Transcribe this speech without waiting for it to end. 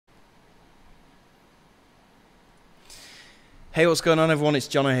Hey, what's going on everyone? It's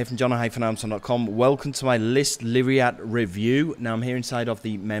Jono here from jono-amazon.com. Welcome to my List Lariat review. Now I'm here inside of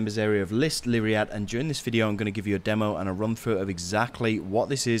the members area of List Lariat, and during this video I'm going to give you a demo and a run through of exactly what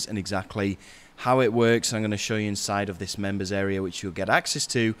this is and exactly how it works. I'm going to show you inside of this members area, which you'll get access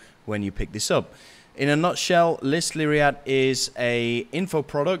to when you pick this up. In a nutshell, List Lariat is a info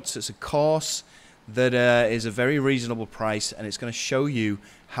product. So it's a course that is a very reasonable price, and it's going to show you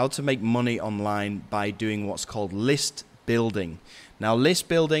how to make money online by doing what's called list building. Now, list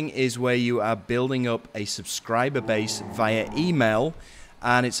building is where you are building up a subscriber base via email,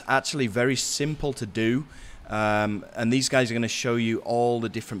 and it's actually very simple to do. And these guys are going to show you all the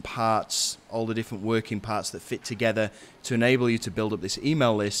different parts, all the different working parts that fit together to enable you to build up this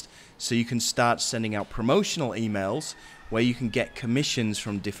email list, so you can start sending out promotional emails where you can get commissions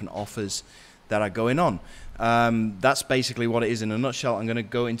from different offers that are going on. That's basically what it is in a nutshell. I'm going to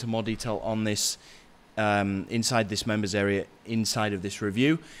go into more detail on this inside this members area, inside of this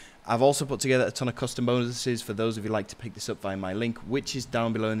review. I've also put together a ton of custom bonuses for those of you who like to pick this up via my link, which is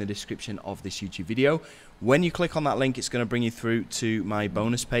down below in the description of this YouTube video. When you click on that link, it's going to bring you through to my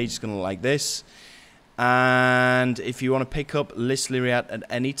bonus page. It's going to look like this. And if you want to pick up List Lariat at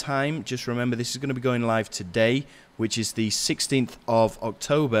any time, just remember this is going to be going live today, which is the 16th of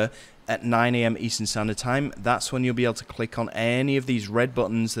October at 9 AM Eastern Standard Time. That's when you'll be able to click on any of these red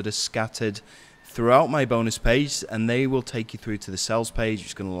buttons that are scattered throughout my bonus page, and they will take you through to the sales page, which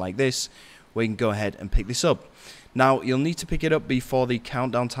is going to look like this, where you can go ahead and pick this up. Now, you'll need to pick it up before the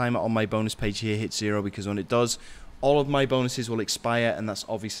countdown timer on my bonus page here hits 0, because when it does, all of my bonuses will expire, and that's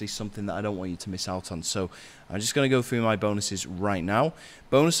obviously something that I don't want you to miss out on. So I'm just going to go through my bonuses right now.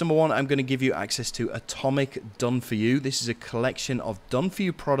 Bonus number 1, I'm going to give you access to Atomic Done For You. This is a collection of done for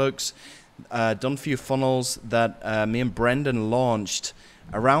you products, done for you funnels that me and Brendan launched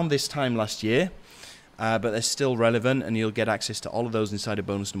around this time last year. But they're still relevant, and you'll get access to all of those inside of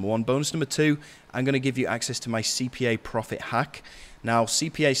bonus number 1. Bonus number 2, I'm going to give you access to my CPA profit hack. Now,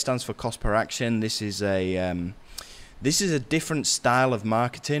 CPA stands for cost per action. This is a different style of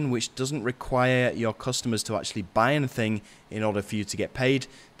marketing which doesn't require your customers to actually buy anything in order for you to get paid.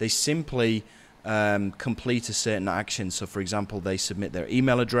 They simply complete a certain action. So, for example, they submit their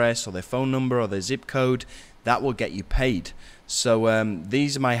email address or their phone number or their zip code. That will get you paid. So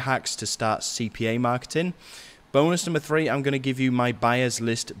these are my hacks to start CPA marketing. Bonus number 3, I'm going to give you my buyers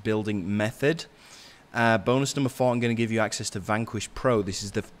list building method. Bonus number 4, I'm going to give you access to Vanquish Pro. This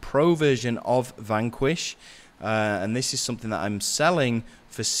is the pro version of Vanquish, and this is something that I'm selling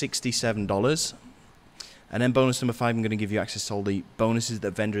for $67. And then bonus number 5, I'm going to give you access to all the bonuses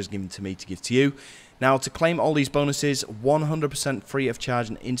that vendor has given to me to give to you. Now, to claim all these bonuses, 100% free of charge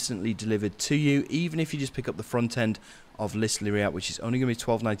and instantly delivered to you, even if you just pick up the front end of List Lariat, which is only going to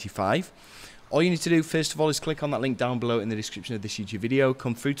be $12.95. All you need to do, first of all, is click on that link down below in the description of this YouTube video,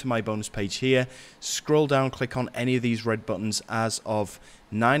 come through to my bonus page here, scroll down, click on any of these red buttons as of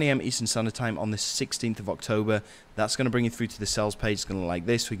 9 AM Eastern Standard Time on the 16th of October. That's going to bring you through to the sales page. It's going to look like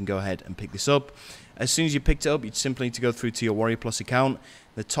this. We can go ahead and pick this up. As soon as you picked it up, you simply need to go through to your Warrior Plus account.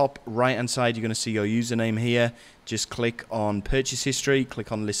 The top right hand side, you're going to see your username here. Just click on purchase history,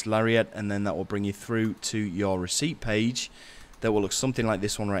 click on List Lariat, and then that will bring you through to your receipt page. That will look something like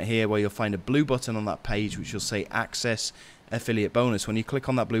this one right here, where you'll find a blue button on that page which will say Access Affiliate Bonus. When you click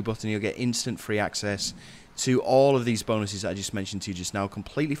on that blue button, you'll get instant free access to all of these bonuses that I just mentioned to you just now,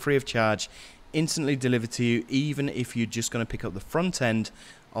 completely free of charge, instantly delivered to you, even if you're just going to pick up the front end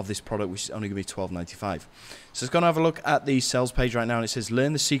of this product, which is only going to be $12.95. So let's go and have a look at the sales page right now, and it says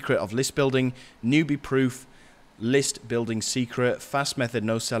learn the secret of list building, newbie proof list building secret, fast method,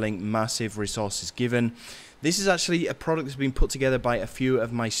 no selling, massive resources given. This is actually a product that's been put together by a few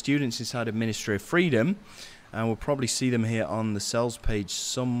of my students inside of Ministry of Freedom, and we'll probably see them here on the sales page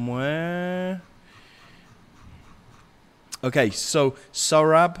somewhere. Okay, so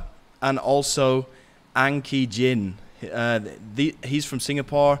Saurabh and also Anki Jin. He's from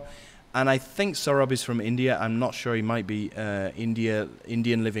Singapore, and I think Saurabh is from India. I'm not sure. He might be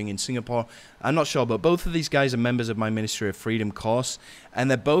Indian living in Singapore. I'm not sure, but both of these guys are members of my Ministry of Freedom course,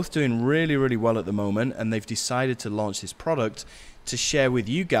 and they're both doing really, really well at the moment, and they've decided to launch this product to share with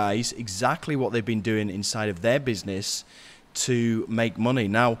you guys exactly what they've been doing inside of their business to make money.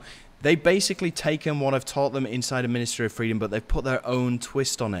 Now, they basically taken what I've taught them inside of Ministry of Freedom, but they've put their own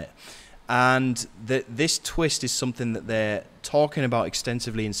twist on it. And this twist is something that they're talking about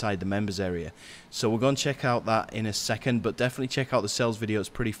extensively inside the members area. So we're going to check out that in a second, but definitely check out the sales video. It's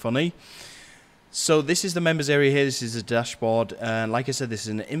pretty funny. So this is the members area here. This is a dashboard. And like I said, this is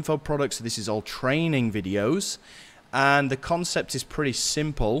an info product. So this is all training videos. And the concept is pretty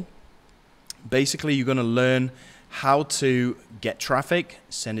simple. Basically, you're going to learn how to get traffic,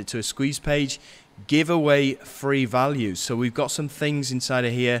 send it to a squeeze page, give away free value. So we've got some things inside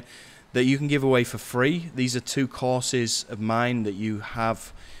of here that you can give away for free. These are 2 courses of mine that you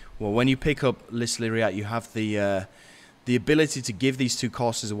have. Well, when you pick up List Lariat, you have the ability to give these 2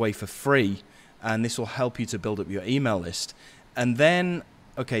 courses away for free, and this will help you to build up your email list. And then,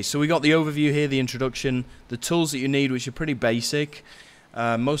 okay, so we got the overview here, the introduction, the tools that you need, which are pretty basic.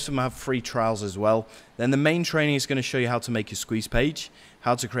 Most of them have free trials as well. Then the main training is going to show you how to make your squeeze page,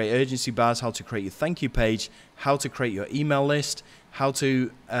 how to create urgency bars, how to create your thank you page, how to create your email list, how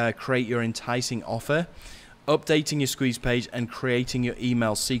to create your enticing offer, updating your squeeze page, and creating your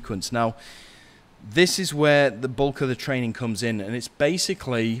email sequence. Now, this is where the bulk of the training comes in, and it's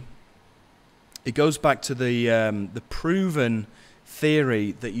basically, it goes back to the proven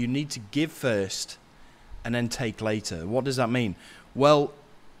theory that you need to give first and then take later. What does that mean? Well,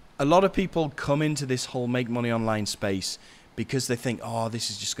 a lot of people come into this whole make money online space because they think, oh,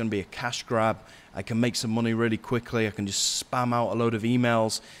 this is just going to be a cash grab. I can make some money really quickly. I can just spam out a load of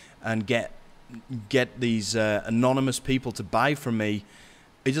emails and get these anonymous people to buy from me.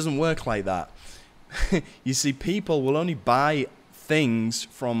 It doesn't work like that. You see, people will only buy things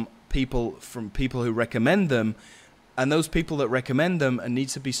from people who recommend them, and those people that recommend them need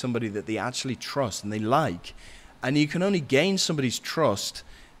to be somebody that they actually trust and they like. And you can only gain somebody's trust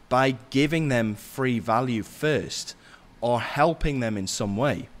by giving them free value first or helping them in some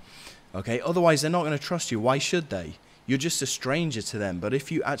way. Okay, otherwise they're not going to trust you. Why should they? You're just a stranger to them. But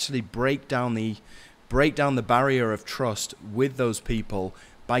if you actually break down the barrier of trust with those people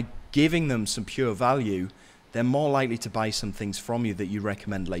by giving them some pure value, they're more likely to buy some things from you that you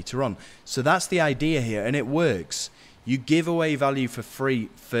recommend later on. So that's the idea here, and it works. You give away value for free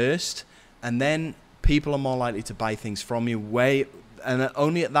first, and then people are more likely to buy things from you, and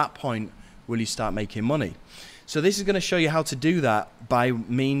only at that point will you start making money. So this is going to show you how to do that by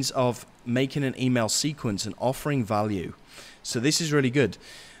means of making an email sequence and offering value. So this is really good.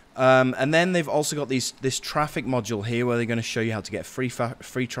 And then they've also got this traffic module here where they're going to show you how to get free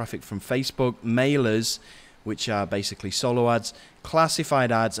traffic from Facebook, mailers, which are basically solo ads,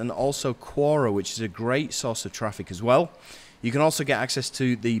 classified ads, and also Quora, which is a great source of traffic as well. You can also get access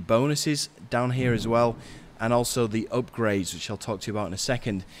to the bonuses down here as well, and also the upgrades, which I'll talk to you about in a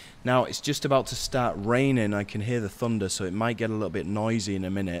second. Now, it's just about to start raining. I can hear the thunder, so it might get a little bit noisy in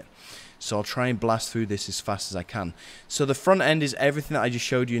a minute. So I'll try and blast through this as fast as I can. So the front end is everything that I just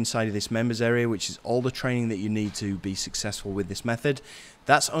showed you inside of this members area, which is all the training that you need to be successful with this method.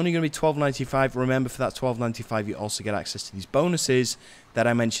 That's only going to be $12.95. Remember, for that $12.95, you also get access to these bonuses that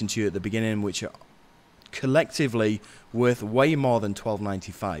I mentioned to you at the beginning, which are collectively worth way more than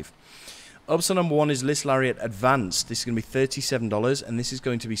 $12.95. Upsell number 1 is List Lariat Advanced. This is going to be $37, and this is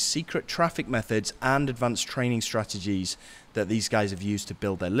going to be secret traffic methods and advanced training strategies that these guys have used to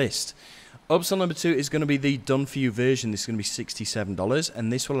build their list. Upsell number 2 is going to be the done for you version. This is going to be $67,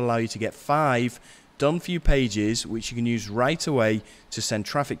 and this will allow you to get 5 done for you pages which you can use right away to send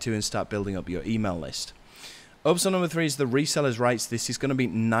traffic to and start building up your email list. Upsell number 3 is the reseller's rights. This is going to be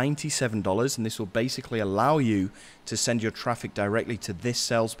 $97, and this will basically allow you to send your traffic directly to this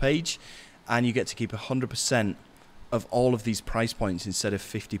sales page, and you get to keep 100% of all of these price points instead of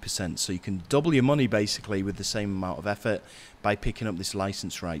 50%. So you can double your money basically with the same amount of effort by picking up this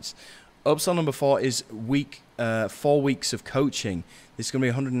license rights. Upsell number 4 is 4 weeks of coaching. This is going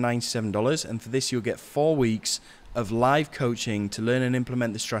to be $197, and for this you'll get 4 weeks of live coaching to learn and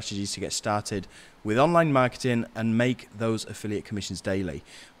implement the strategies to get started with online marketing and make those affiliate commissions daily,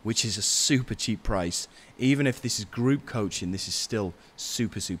 which is a super cheap price. Even if this is group coaching, this is still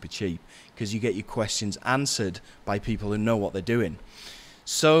super cheap because you get your questions answered by people who know what they're doing.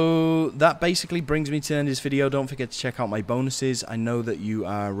 So that basically brings me to the end of this video. Don't forget to check out my bonuses. I know that you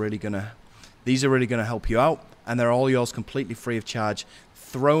are these are really gonna help you out, and they're all yours completely free of charge,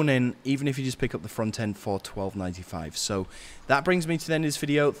 thrown in even if you just pick up the front end for $12.95. So that brings me to the end of this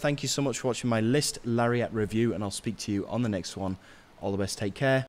video. Thank you so much for watching my List Lariat review, and I'll speak to you on the next one. All the best, take care,